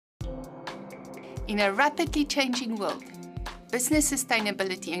In a rapidly changing world, business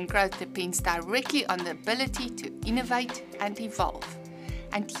sustainability and growth depends directly on the ability to innovate and evolve.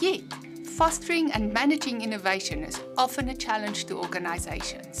 And yet, fostering and managing innovation is often a challenge to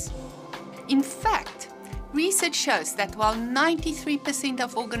organizations. In fact, research shows that while 93%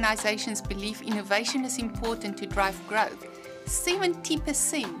 of organizations believe innovation is important to drive growth,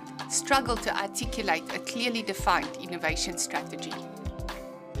 70% struggle to articulate a clearly defined innovation strategy.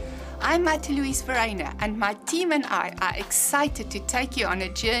 I'm Louise Verena, and my team and I are excited to take you on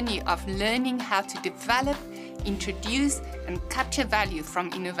a journey of learning how to develop, introduce, and capture value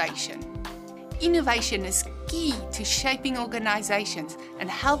from innovation. Innovation is key to shaping organizations and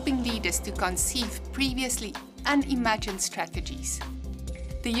helping leaders to conceive previously unimagined strategies.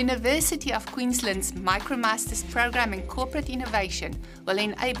 The University of Queensland's MicroMasters program in corporate innovation will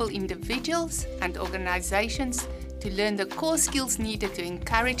enable individuals and organizations to learn the core skills needed to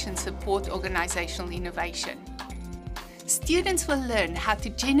encourage and support organizational innovation. Students will learn how to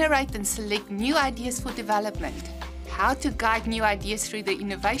generate and select new ideas for development, how to guide new ideas through the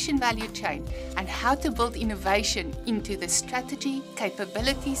innovation value chain, and how to build innovation into the strategy,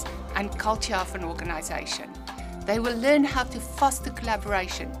 capabilities, and culture of an organization. They will learn how to foster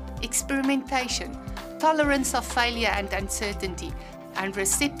collaboration, experimentation, tolerance of failure and uncertainty, and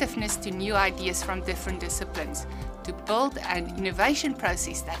receptiveness to new ideas from different disciplines to build an innovation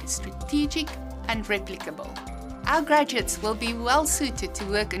process that is strategic and replicable. Our graduates will be well suited to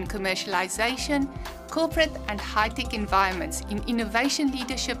work in commercialization, corporate and high-tech environments in innovation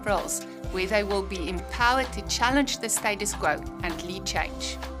leadership roles where they will be empowered to challenge the status quo and lead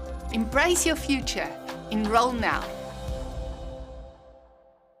change. Embrace your future. Enroll now.